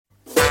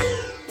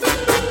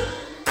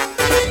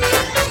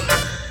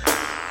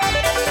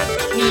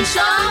你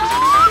说，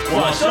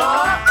我说，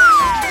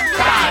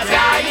大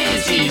家一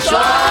起说。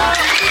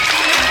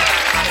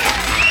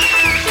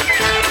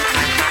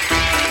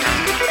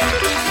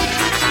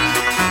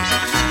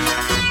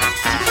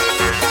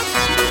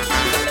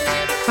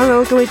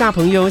Hello， 各位大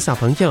朋友、小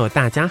朋友，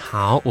大家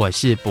好，我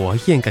是博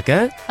彦哥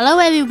哥。Hello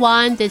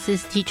everyone, this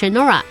is Teacher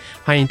Nora。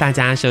欢迎大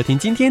家收听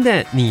今天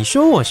的你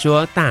说我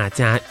说大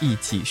家一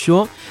起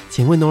说。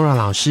请问 Nora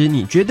老师，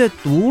你觉得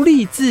独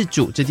立自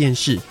主这件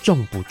事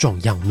重不重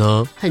要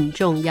呢？很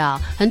重要，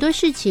很多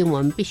事情我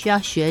们必须要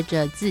学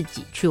着自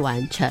己去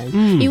完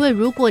成。因为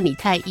如果你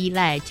太依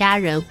赖家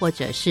人或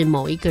者是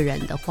某一个人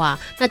的话，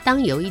那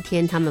当有一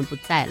天他们不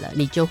在了，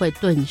你就会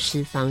顿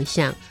失方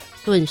向，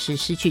顿时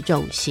失去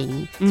重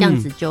心，这样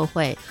子就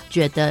会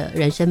觉得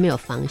人生没有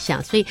方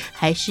向，所以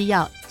还是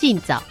要尽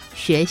早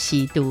学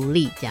习独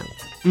立这样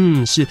子。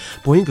是，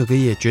博彦哥哥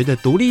也觉得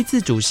独立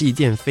自主是一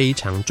件非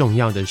常重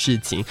要的事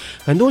情。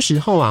很多时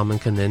候啊，我们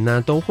可能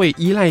呢都会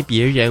依赖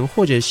别人，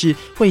或者是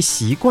会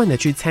习惯的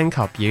去参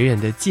考别人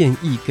的建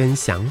议跟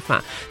想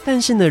法。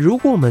但是呢，如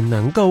果我们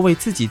能够为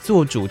自己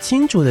做主，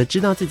清楚的知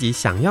道自己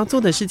想要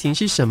做的事情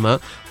是什么，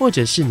或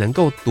者是能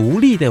够独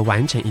立的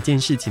完成一件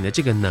事情的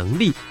这个能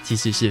力，其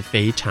实是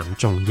非常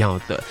重要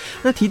的。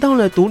那提到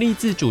了独立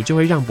自主，就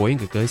会让博彦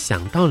哥哥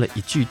想到了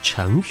一句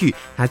成语，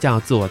它叫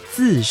做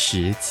自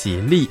食其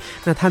力。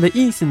那它的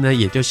意思呢，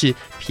也就是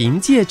凭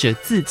借着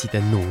自己的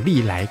努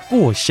力来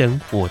过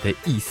生活的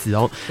意思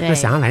哦。那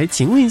想要来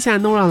请问一下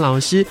Nora 老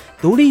师，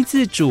独立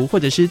自主或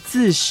者是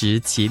自食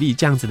其力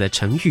这样子的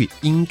成语，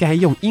应该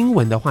用英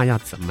文的话要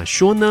怎么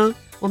说呢？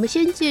我们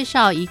先介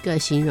绍一个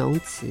形容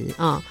词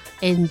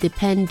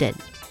independent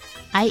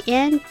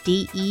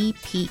INDEPENDENT。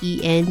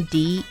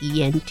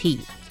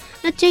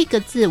那这个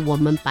字我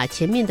们把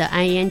前面的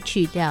IN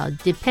去掉，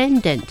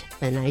 dependent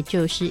本来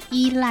就是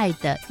依赖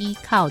的、依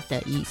靠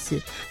的意思，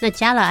那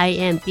加了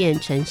IN 变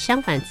成相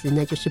反词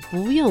呢，就是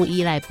不用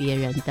依赖别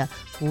人的，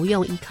不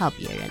用依靠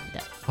别人的。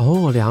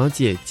哦，了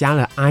解，加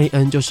了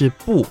IN 就是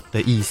不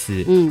的意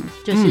思。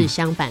就是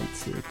相反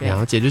词。对，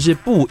了解，就是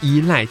不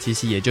依赖，其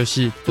实也就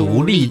是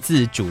独立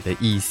自主的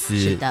意思。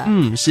是的，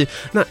是。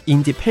那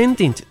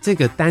independent 这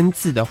个单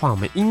字的话，我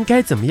们应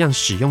该怎么样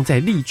使用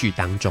在例句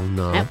当中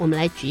呢？我们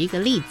来举一个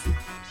例子。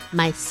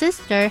My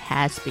sister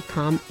has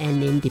become an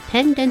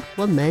independent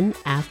woman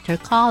after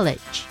college.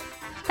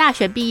 大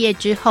学毕业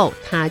之后，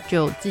她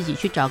就自己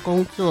去找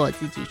工作，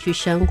自己去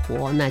生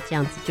活，那这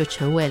样子就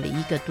成为了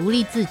一个独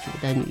立自主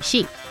的女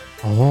性。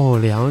哦，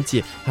了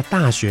解。她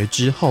大学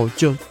之后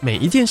就每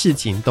一件事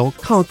情都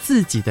靠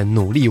自己的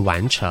努力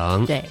完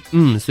成。对，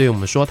所以我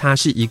们说她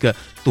是一个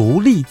独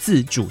立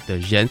自主的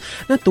人。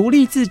那独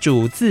立自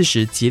主、自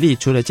食其力，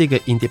除了这个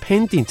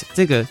independent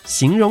这个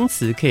形容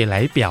词可以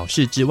来表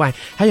示之外，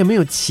还有没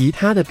有其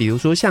他的，比如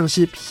说像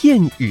是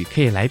片语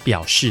可以来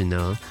表示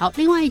呢？好，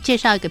另外介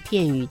绍一个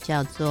片语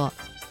叫做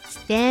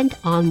stand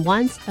on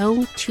one's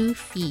own 2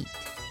 feet。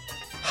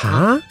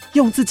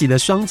用自己的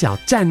双脚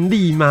站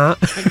立吗？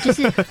就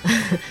是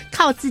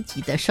靠自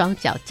己的双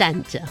脚站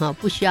着，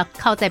不需要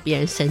靠在别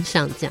人身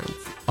上这样子。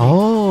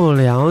哦，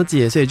了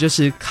解，所以就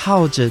是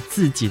靠着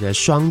自己的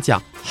双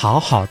脚好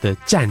好的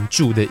站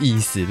住的意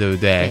思，对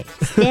不对？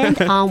对， stand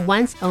on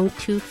one's own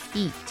 2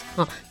 feet。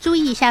注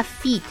意一下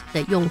feet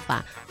的用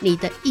法，你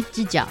的一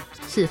只脚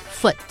是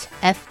foot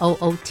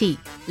F-O-O-T，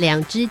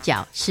 两只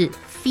脚是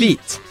feet，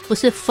 不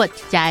是 foot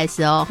加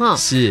s 哦，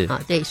是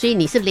对，所以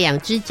你是两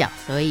只脚，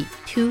所以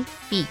 2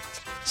 feet。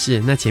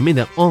是，那前面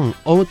的 on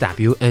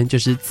O-W-N 就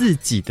是自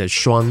己的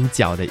双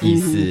脚的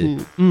意思。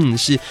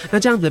是。那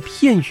这样的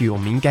片语我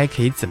们应该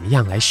可以怎么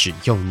样来使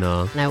用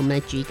呢？来，我们来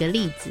举一个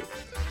例子。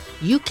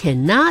You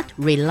cannot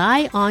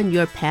rely on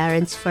your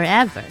parents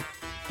forever.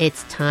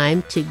 It's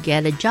time to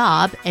get a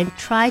job and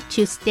try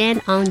to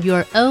stand on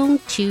your own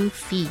 2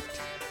 feet.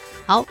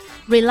 好，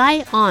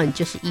 rely on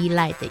就是依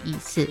赖的意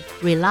思，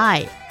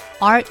 rely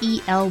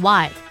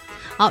R-E-L-Y。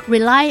好，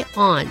 rely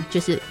on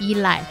就是依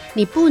赖，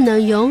你不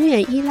能永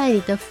远依赖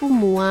你的父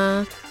母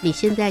啊，你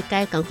现在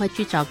该赶快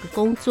去找个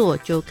工作，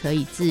就可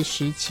以自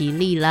食其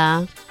力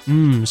啦。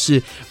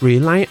是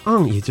rely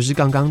on， 也就是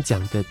刚刚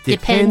讲的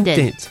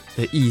dependent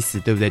的意思，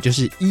对不对？就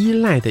是依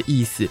赖的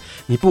意思。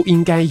你不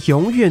应该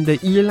永远的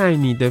依赖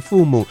你的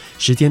父母，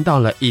时间到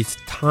了 it's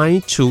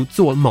time to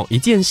做某一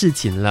件事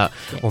情了，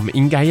我们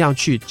应该要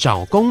去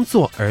找工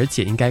作，而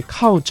且应该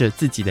靠着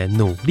自己的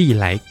努力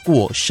来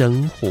过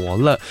生活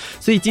了。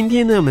所以今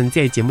天呢，我们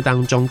在节目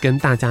当中跟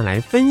大家来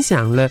分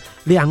享了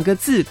2个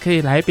字可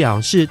以来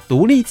表示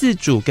独立自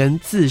主跟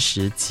自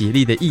食其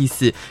力的意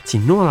思，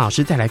请诺老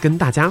师再来跟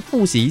大家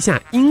复习一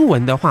下英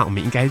文的话，我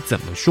们应该怎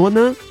么说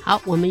呢？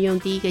好，我们用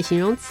第一个形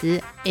容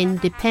词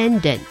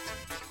independent。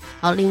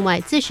好，另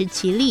外自食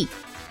其力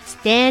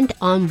stand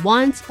on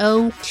one's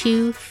own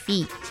 2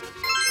 feet。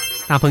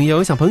大朋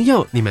友小朋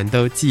友，你们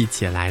都记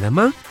起来了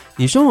吗？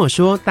你说我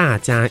说大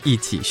家一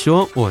起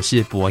说，我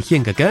是博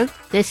彦哥哥，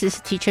 This is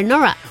Teacher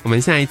Nora， 我们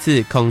下一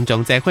次空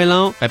中再会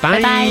咯，拜拜。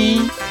拜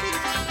拜。